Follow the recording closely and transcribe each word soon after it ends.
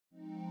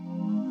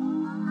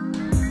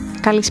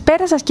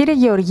Καλησπέρα σας κύριε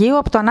Γεωργίου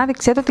από το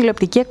Ανάδειξέ το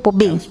τηλεοπτική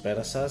εκπομπή.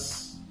 Καλησπέρα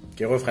σας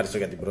και εγώ ευχαριστώ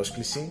για την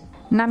πρόσκληση.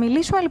 Να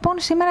μιλήσουμε λοιπόν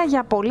σήμερα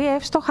για πολύ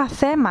εύστοχα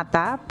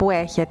θέματα που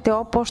έχετε,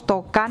 όπως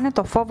το κάνε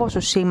το φόβο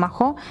σου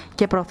σύμμαχο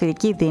και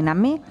προωθητική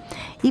δύναμη,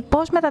 ή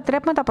πώς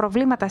μετατρέπουμε τα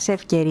προβλήματα σε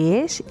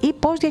ευκαιρίες, ή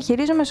πώς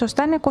διαχειρίζουμε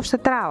σωστά ένα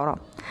 24ωρο.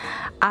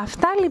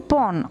 Αυτά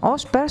λοιπόν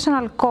ως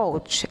personal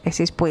coach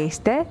εσείς που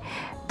είστε,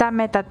 τα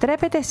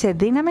μετατρέπετε σε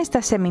δύναμη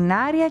στα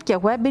σεμινάρια και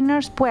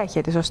webinars που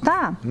έχετε,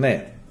 σωστά?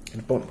 Ναι,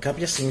 λοιπόν,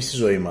 κάποια στιγμή στη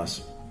ζωή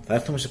μας θα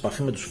έρθουμε σε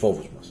επαφή με τους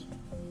φόβους μας.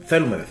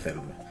 Θέλουμε, δεν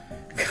θέλουμε.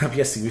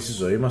 Κάποια στιγμή στη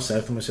ζωή μας θα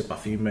έρθουμε σε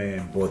επαφή με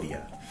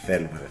εμπόδια.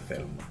 Θέλουμε, δεν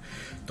θέλουμε.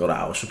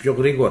 Τώρα, όσο πιο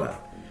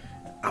γρήγορα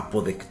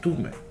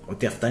αποδεκτούμε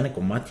ότι αυτά είναι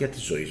κομμάτια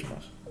της ζωής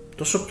μας,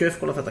 τόσο πιο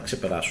εύκολα θα τα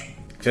ξεπεράσουμε.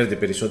 Ξέρετε,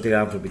 περισσότεροι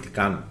άνθρωποι τι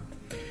κάνουν?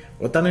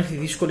 Όταν έρθει η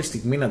δύσκολη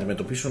στιγμή να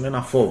αντιμετωπίσουν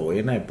ένα φόβο ή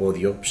ένα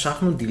εμπόδιο,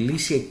 ψάχνουν τη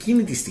λύση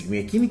εκείνη τη στιγμή,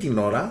 εκείνη την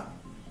ώρα,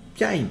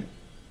 ποια είναι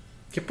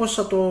και πώς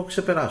θα το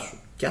ξεπεράσουν.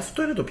 Και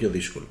αυτό είναι το πιο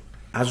δύσκολο.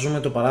 Ας ζούμε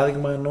το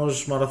παράδειγμα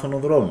ενός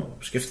μαραθωνοδρόμου.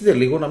 Σκεφτείτε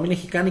λίγο να μην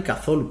έχει κάνει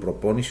καθόλου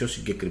προπόνηση ο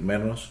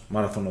συγκεκριμένος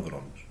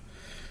μαραθωνοδρόμος.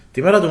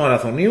 Τη μέρα του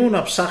μαραθωνίου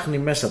να ψάχνει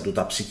μέσα του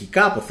τα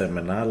ψυχικά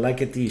αποθέμενα αλλά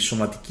και τη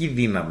σωματική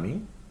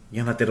δύναμη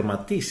για να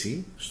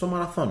τερματίσει στο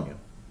μαραθώνιο.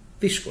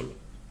 Δύσκολο.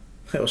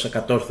 Έως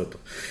ακατόρθωτο.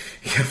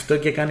 Γι' αυτό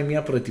και κάνει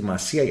μια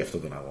προετοιμασία για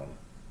αυτόν τον αγώνα.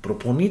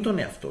 Προπονεί τον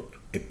εαυτό του.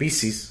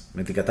 Επίσης,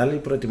 με την κατάλληλη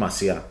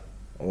προετοιμασία,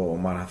 ο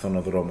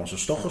μαραθωνοδρόμος, ο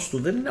στόχος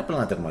του δεν είναι απλά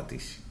να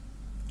τερματίσει.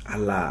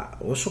 Αλλά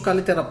όσο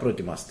καλύτερα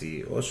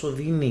προετοιμαστεί, όσο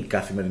δίνει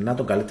καθημερινά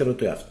τον καλύτερο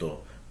του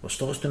εαυτό, ο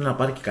στόχος του είναι να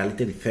πάρει και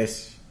καλύτερη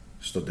θέση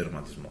στον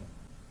τερματισμό.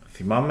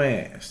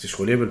 Θυμάμαι στη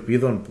σχολή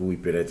Ευελπίδων που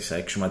υπηρέτησα, οι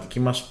αξιωματικοί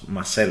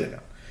μας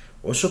έλεγαν: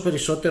 όσο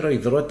περισσότερο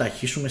υδρότα θα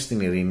χύσουμε στην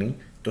ειρήνη,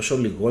 τόσο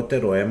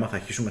λιγότερο αίμα θα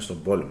χύσουμε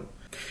στον πόλεμο.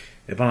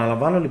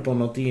 Επαναλαμβάνω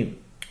λοιπόν ότι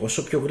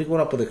όσο πιο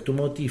γρήγορα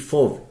αποδεχτούμε ότι οι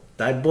φόβοι,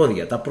 τα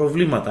εμπόδια, τα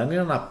προβλήματα είναι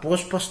ένα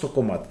απόσπαστο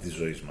κομμάτι της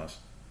ζωής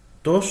μας,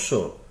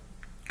 τόσο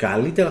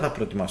καλύτερα θα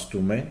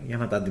προετοιμαστούμε για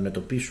να τα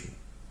αντιμετωπίσουμε.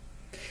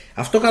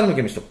 Αυτό κάνουμε και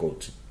εμείς στο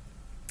coaching.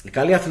 Οι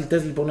καλοί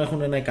αθλητές λοιπόν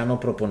έχουν ένα ικανό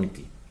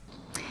προπονητή.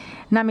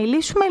 Να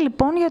μιλήσουμε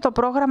λοιπόν για το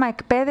πρόγραμμα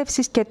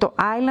εκπαίδευσης και το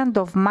Island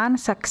of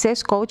Man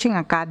Success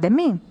Coaching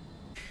Academy.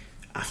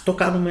 Αυτό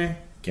κάνουμε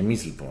και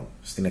εμείς λοιπόν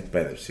στην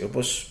εκπαίδευση.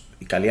 Όπως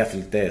οι καλοί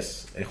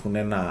αθλητές έχουν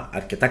ένα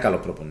αρκετά καλό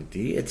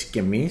προπονητή, έτσι και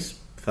εμείς,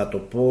 θα το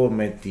πω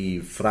με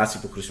τη φράση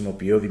που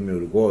χρησιμοποιεί ο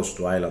δημιουργός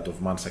του Island of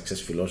Man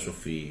Success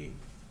Philosophy,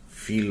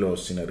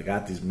 φίλος,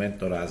 συνεργάτης,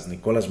 μέντορας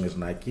Νικόλας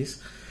Μυρνάκης,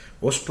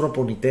 ως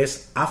προπονητές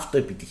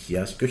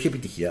αυτοεπιτυχίας και όχι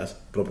επιτυχίας,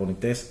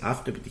 προπονητές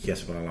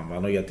αυτοεπιτυχίας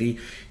επαναλαμβάνω, γιατί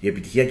η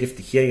επιτυχία και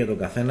ευτυχία για τον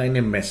καθένα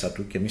είναι μέσα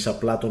του και εμείς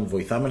απλά τον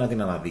βοηθάμε να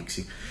την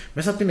αναδείξει.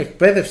 Μέσα από την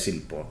εκπαίδευση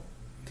λοιπόν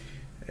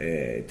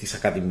της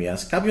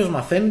Ακαδημίας, κάποιος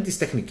μαθαίνει τις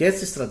τεχνικές,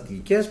 τις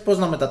στρατηγικές, πώς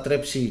να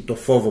μετατρέψει το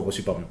φόβο, όπως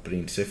είπαμε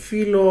πριν, σε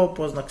φίλο,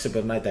 πώς να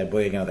ξεπερνάει τα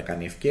εμπόδια για να τα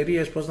κάνει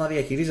ευκαιρίες, πώς να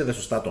διαχειρίζεται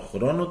σωστά το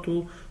χρόνο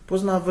του,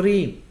 πώς να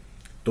βρει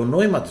το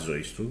νόημα της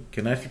ζωής του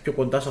και να έρθει πιο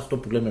κοντά σε αυτό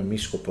που λέμε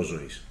εμείς σκοπό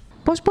ζωής.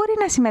 Πώς μπορεί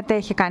να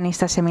συμμετέχει κανείς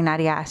στα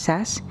σεμινάρια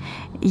σας?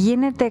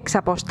 Γίνεται εξ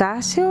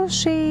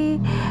αποστάσεως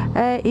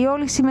η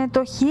όλη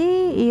συμμετοχή,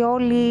 η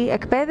όλη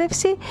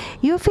εκπαίδευση,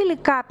 ή οφείλει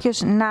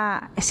κάποιος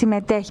να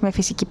συμμετέχει με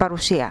φυσική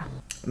παρουσία?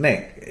 Ναι,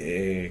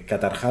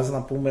 καταρχάς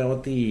να πούμε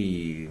ότι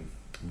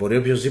μπορεί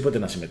οποιοσδήποτε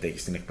να συμμετέχει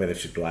στην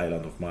εκπαίδευση του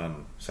Island of Man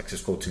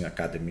Success Coaching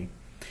Academy.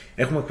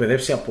 Έχουμε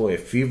εκπαιδεύσει από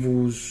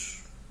εφήβους,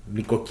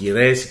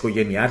 νοικοκυρές,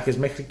 οικογενειάρχες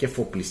μέχρι και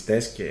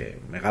εφοπλιστές και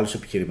μεγάλους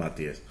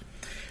επιχειρηματίες.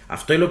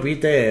 Αυτό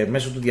υλοποιείται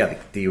μέσω του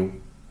διαδικτύου.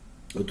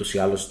 Ούτως ή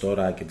άλλως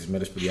τώρα και τις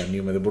μέρες που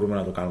διανύουμε δεν μπορούμε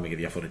να το κάνουμε και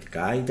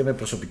διαφορετικά, είτε με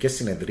προσωπικές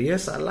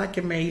συνεδρίες αλλά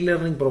και με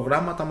e-learning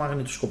προγράμματα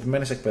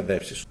μαγνητοσκοπημένες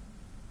εκπαιδεύσεις.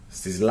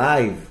 Στις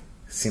live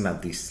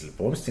συναντήσεις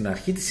λοιπόν, στην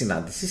αρχή της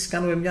συνάντησης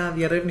κάνουμε μια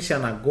διερεύνηση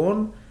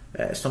αναγκών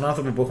στον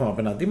άνθρωπο που έχουμε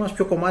απέναντί μας,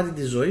 ποιο κομμάτι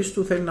της ζωής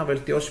του θέλει να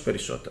βελτιώσει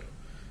περισσότερο.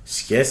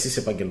 Σχέσεις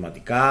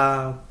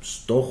επαγγελματικά,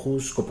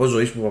 στόχους, σκοπό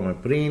ζωής που είπαμε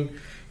πριν,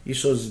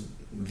 ίσως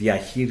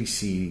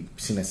διαχείριση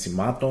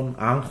συναισθημάτων,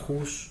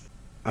 άγχους.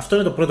 Αυτό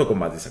είναι το πρώτο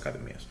κομμάτι της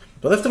Ακαδημίας.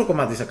 Το δεύτερο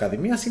κομμάτι της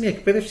Ακαδημίας είναι η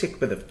εκπαίδευση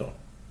εκπαιδευτών.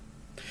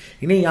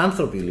 Είναι οι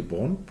άνθρωποι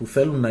λοιπόν που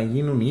θέλουν να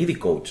γίνουν ήδη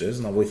coaches,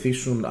 να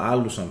βοηθήσουν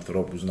άλλους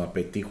ανθρώπους να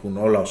πετύχουν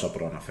όλα όσα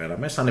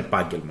προαναφέραμε, σαν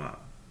επάγγελμα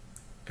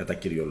κατά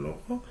κύριο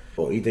λόγο,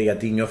 είτε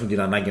γιατί νιώθουν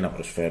την ανάγκη να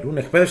προσφέρουν.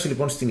 Εκπαίδευση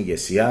λοιπόν στην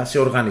ηγεσία, σε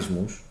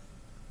οργανισμούς,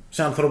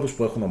 σε ανθρώπους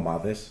που έχουν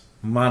ομάδες,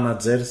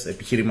 managers,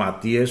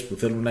 επιχειρηματίες που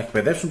θέλουν να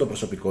εκπαιδεύσουν το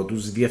προσωπικό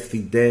τους,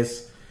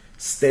 διευθυντές,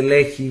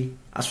 στελέχη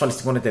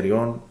ασφαλιστικών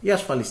εταιριών ή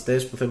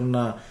ασφαλιστές που θέλουν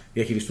να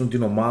διαχειριστούν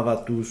την ομάδα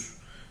τους,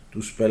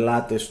 τους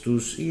πελάτες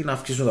τους ή να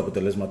αυξήσουν τα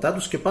αποτελέσματά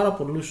τους και πάρα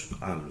πολλούς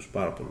άλλους.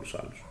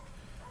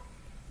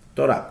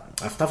 Τώρα,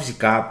 αυτά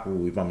φυσικά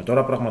που είπαμε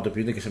τώρα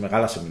πραγματοποιούνται και σε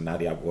μεγάλα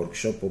σεμινάρια,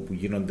 workshop, όπου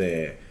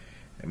γίνονται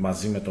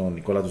μαζί με τον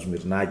Νικόλα του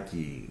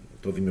Μυρνάκη,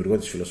 το δημιουργό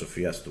της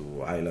φιλοσοφίας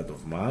του Island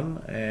of Man.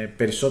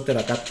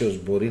 Περισσότερα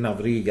κάποιος μπορεί να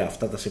βρει για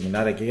αυτά τα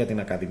σεμινάρια και για την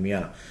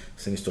Ακαδημία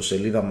στην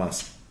ιστοσελίδα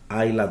μας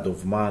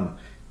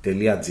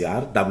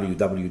islandofman.gr,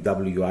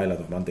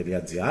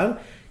 www.islandofman.gr,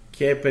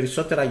 και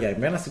περισσότερα για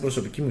εμένα στην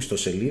προσωπική μου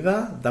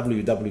ιστοσελίδα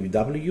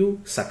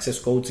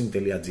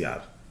www.successcoaching.gr.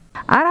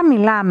 Άρα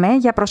μιλάμε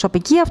για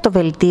προσωπική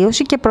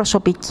αυτοβελτίωση και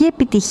προσωπική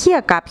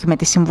επιτυχία κάποιου με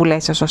τις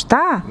συμβουλές σας,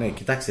 σωστά? Ναι,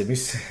 κοιτάξτε,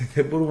 εμείς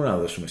δεν μπορούμε να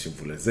δώσουμε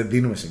συμβουλές, δεν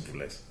δίνουμε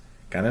συμβουλές.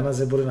 Κανένας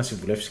δεν μπορεί να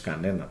συμβουλεύσει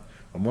κανέναν.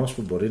 Ο μόνος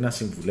που μπορεί να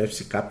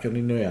συμβουλεύσει κάποιον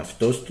είναι ο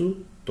εαυτός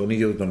του, τον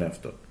ίδιο του τον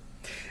εαυτό.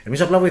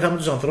 Εμείς απλά βοηθάμε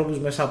τους ανθρώπους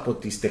μέσα από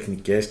τις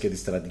τεχνικές και τις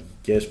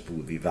στρατηγικές που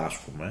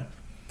διδάσκουμε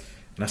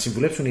να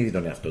συμβουλέψουν ήδη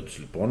τον εαυτό τους,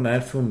 λοιπόν, να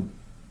έρθουν,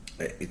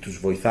 τους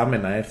βοηθάμε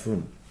να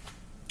έρθουν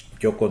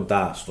πιο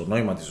κοντά στο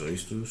νόημα της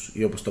ζωής τους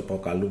ή, όπως το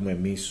αποκαλούμε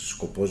εμείς,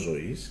 σκοπό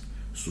ζωής,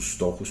 στους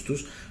στόχους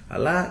τους,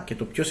 αλλά και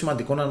το πιο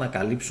σημαντικό, να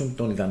ανακαλύψουν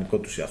τον ιδανικό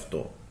τους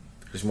εαυτό.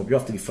 Χρησιμοποιώ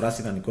αυτή τη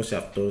φράση «ιδανικός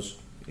εαυτός»,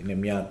 είναι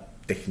μια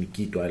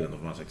τεχνική του Island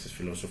of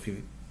Success Philosophy.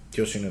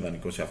 Ποιος είναι ο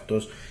ιδανικός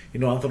εαυτός?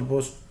 Είναι ο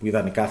άνθρωπος που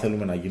ιδανικά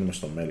θέλουμε να γίνουμε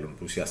στο μέλλον.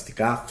 Που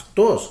ουσιαστικά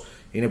αυτός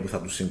είναι που θα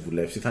τους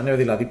συμβουλεύσει. Θα είναι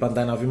δηλαδή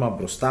πάντα ένα βήμα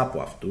μπροστά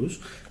από αυτούς,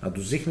 να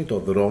τους δείχνει το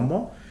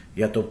δρόμο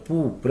για το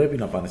πού πρέπει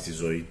να πάνε στη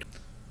ζωή του.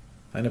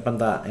 Θα είναι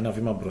πάντα ένα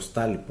βήμα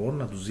μπροστά, λοιπόν,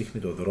 να τους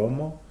δείχνει το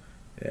δρόμο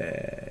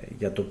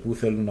για το πού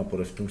θέλουν να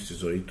πορευτούν στη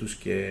ζωή τους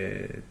και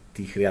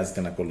τι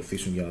χρειάζεται να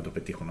ακολουθήσουν για να το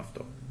πετύχουν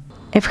αυτό.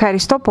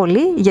 Ευχαριστώ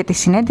πολύ για τη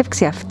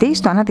συνέντευξη αυτή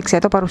στο Ανάδειξέ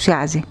το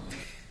παρουσιάζει.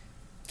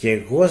 Και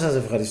εγώ σας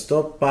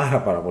ευχαριστώ πάρα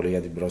πολύ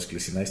για την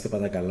πρόσκληση. Να είστε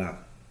πάντα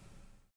καλά.